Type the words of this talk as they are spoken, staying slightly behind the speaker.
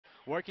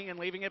working and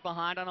leaving it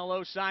behind on a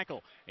low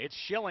cycle. It's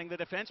Schilling, the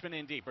defenseman,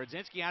 in deep.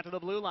 Brodzinski out to the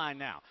blue line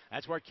now.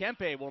 That's where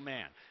Kempe will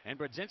man. And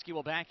Brodzinski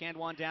will backhand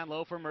one down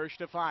low for Mersch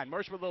to find.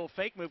 Mersch with a little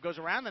fake move goes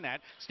around the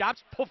net,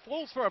 stops,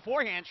 pulls for a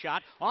forehand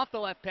shot off the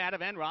left pad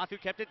of Enroth, who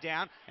kept it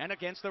down and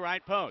against the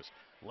right post.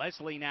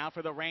 Leslie now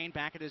for the Reign,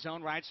 back at his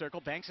own right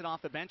circle, banks it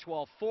off the bench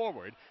wall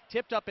forward,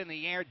 tipped up in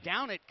the air,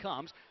 down it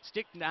comes,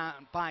 sticked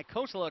down by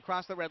Kosela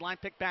across the red line,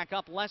 picked back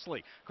up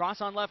Leslie. Cross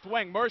on left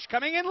wing, Mersch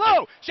coming in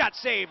low, shot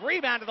save,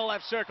 rebound to the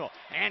left circle,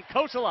 and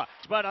Kosela,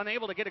 but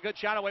unable to get a good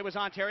shot away was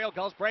Ontario.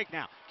 Gulls break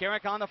now.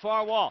 Carrick on the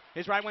far wall,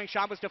 his right wing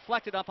shot was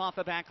deflected up off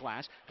the back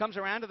glass, comes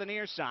around to the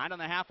near side on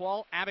the half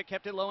wall, Abbott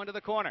kept it low into the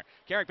corner.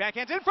 Carrick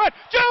backhands in front,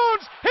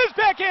 Jones, his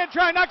backhand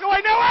try knocked away,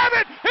 no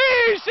Abbott,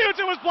 he shoots,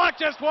 it was blocked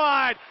just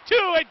wide,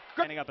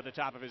 standing up at the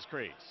top of his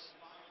crease.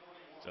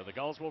 So the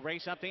Gulls will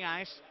race up the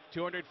ice,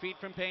 200 feet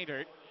from pay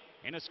dirt,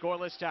 in a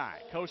scoreless tie.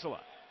 Kosela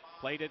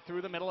played it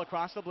through the middle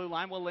across the blue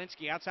line.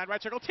 Walensky outside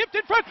right circle, tipped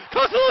in front.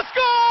 Kosela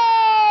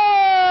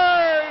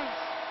scores!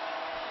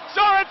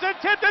 Sorensen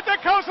tipped it to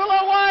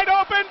Kosela, wide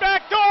open,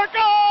 backdoor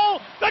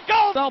goal! The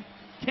Gulls!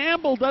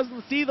 Campbell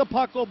doesn't see the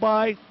puck go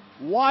by,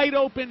 wide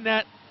open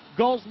net.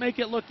 Gulls make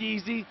it look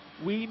easy.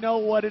 We know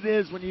what it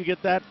is when you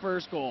get that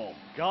first goal.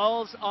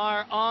 Gulls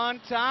are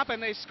on top,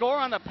 and they score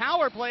on the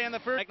power play in the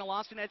first.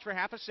 Lost an edge for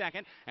half a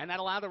second, and that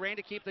allowed the Reign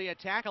to keep the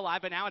attack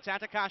alive, but now it's out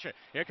to Kasha.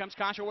 Here comes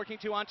Kasha working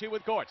 2-on-2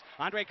 with Gortz.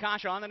 Andre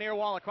Kasha on the near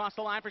wall across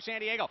the line for San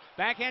Diego.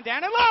 Backhand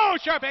down and low,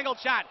 sharp angled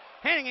shot.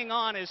 Hanging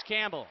on is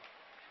Campbell.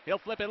 He'll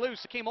flip it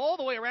loose. It came all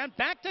the way around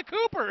back to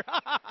Cooper.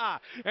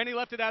 And he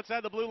left it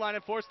outside the blue line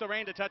and forced the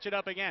Reign to touch it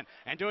up again.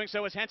 And doing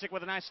so is Hensick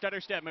with a nice stutter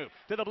step move.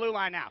 To the blue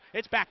line now.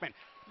 It's Backman.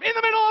 In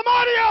the middle,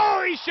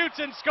 Amadio! He shoots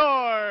and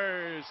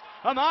scores!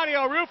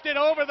 Amadio roofed it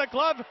over the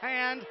glove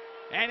hand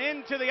and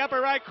into the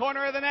upper right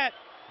corner of the net.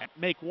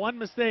 Make one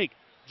mistake.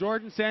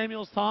 Jordan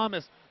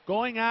Samuels-Thomas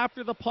going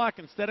after the puck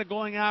instead of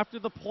going after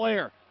the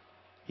player.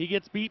 He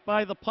gets beat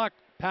by the puck.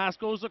 Pass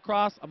goes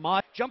across.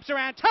 Amadio jumps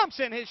around.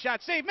 Thompson, his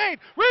shot save made.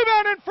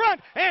 Rebound in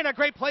front. And a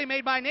great play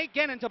made by Nate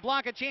Gennon to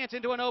block a chance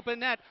into an open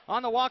net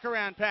on the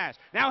walk-around pass.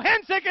 Now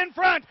Hensick in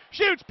front.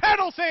 Shoots.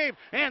 Pedal save.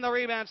 And the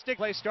rebound stick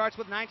play starts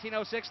with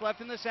 19:06 left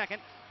in the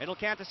second. It'll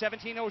count to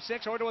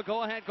 17:06 or to a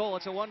go-ahead goal.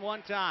 It's a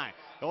 1-1 tie.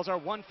 Those are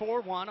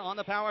 1-4-1 on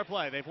the power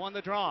play. They've won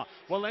the draw.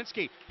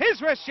 Walensky, his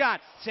wrist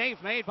shot.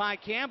 Save made by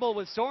Campbell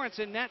with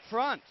Sorensen net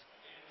front.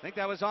 I think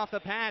that was off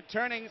the pad.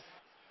 Turning.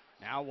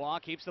 Now Waugh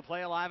keeps the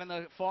play alive in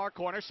the far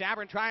corner.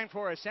 Sabrin trying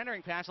for a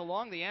centering pass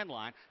along the end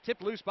line.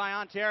 Tipped loose by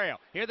Ontario.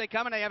 Here they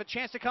come, and they have a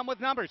chance to come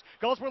with numbers.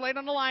 Gulls were late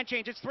on the line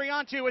change. It's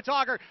 3-on-2. It's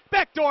Auger.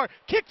 Backdoor.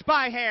 Kicked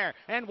by Hare.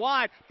 And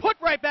wide. Put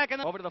right back in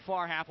the... Over to the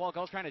far half wall.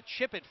 Gulls trying to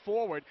chip it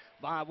forward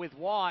with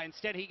Waugh.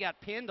 Instead, he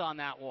got pinned on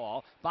that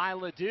wall by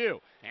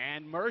Ledoux.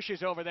 And Mersch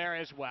is over there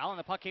as well. And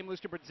the puck came loose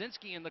to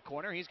Brodzinski in the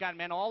corner. He's got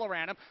men all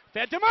around him.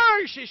 Fed to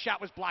Mersch. His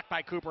shot was blocked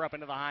by Cooper up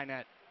into the high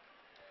net.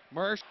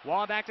 Mersch.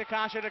 Waugh back to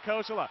Kasha to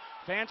Kosela.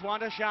 Fans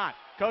want a shot.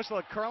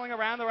 Kosela curling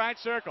around the right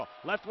circle.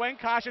 Left wing,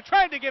 Kasha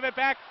tried to give it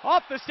back.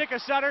 Off the stick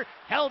of Sutter.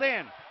 Held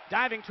in.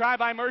 Diving try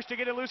by Mersch to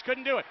get it loose.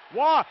 Couldn't do it.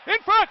 Waugh in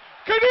front.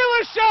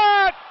 Cornelius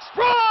shot.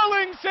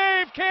 Sprawling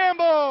save,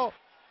 Campbell.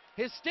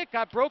 His stick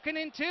got broken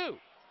in two.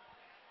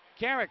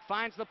 Carrick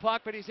finds the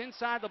puck, but he's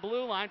inside the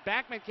blue line.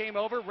 Backman came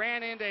over,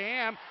 ran into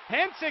him.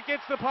 Hensick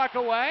gets the puck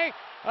away.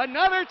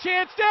 Another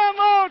chance down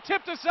low.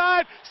 Tipped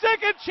aside.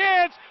 Second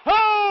chance.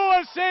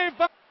 Oh, a save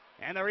by...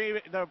 And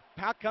the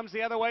puck comes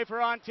the other way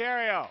for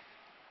Ontario.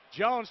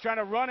 Jones trying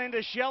to run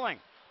into Schilling.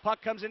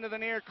 Puck comes into the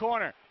near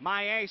corner.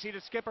 Maillet see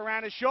to skip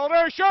around his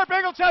shoulder. Sharp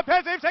angle shot,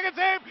 pass save, second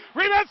save.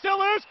 Rebound still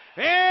loose.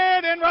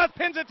 And Enroth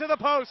pins it to the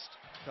post.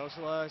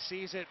 Kosela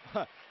sees it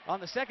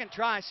on the second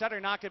try. Sutter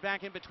knocked it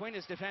back in between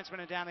his defensemen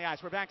and down the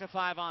ice. We're back to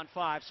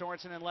 5-on-5.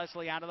 Sorensen and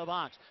Leslie out of the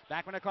box.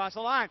 Backman across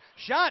the line.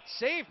 Shot,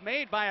 save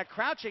made by a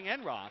crouching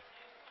Enroth.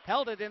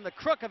 Held it in the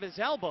crook of his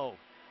elbow.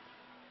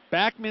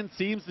 Backman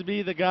seems to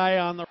be the guy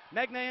on the...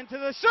 Megna into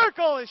the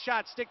circle. His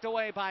shot sticked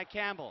away by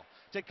Campbell.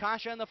 To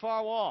Kasha in the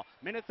far wall.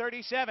 Minute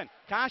 37.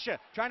 Kasha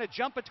trying to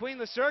jump between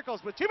the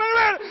circles with 2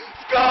 minutes.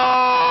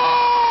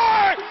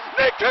 Score!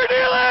 Nick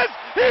Cornelius!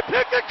 He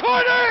picked the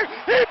corner!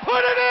 He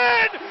put it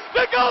in!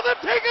 The Gulls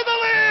have taken the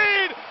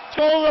lead!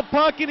 Stole the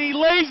puck and he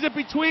lays it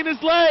between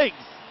his legs.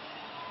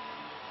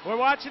 We're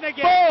watching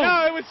again. Boom.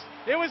 No,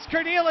 it was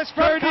Cornelius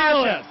from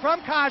Kasha. From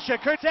Kasha.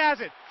 Kurtz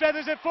has it.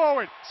 Feathers it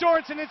forward.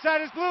 Sorensen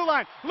inside his blue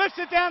line. Lifts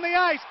it down the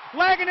ice.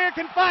 Lagunier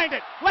can find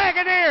it.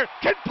 Lagunier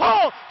can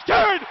pull.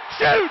 Turn.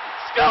 Shoot.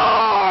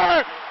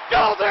 Score!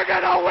 Gulls are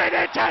going to win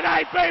it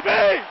tonight,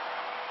 baby!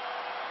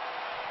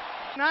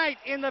 Tonight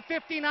in the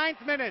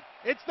 59th minute,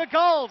 it's the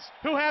Gulls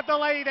who have the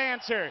late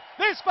answer.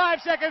 There's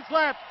 5 seconds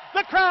left.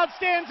 The crowd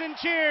stands and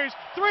cheers.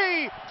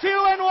 3, 2,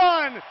 and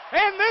 1.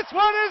 And this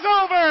one is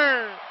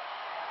over.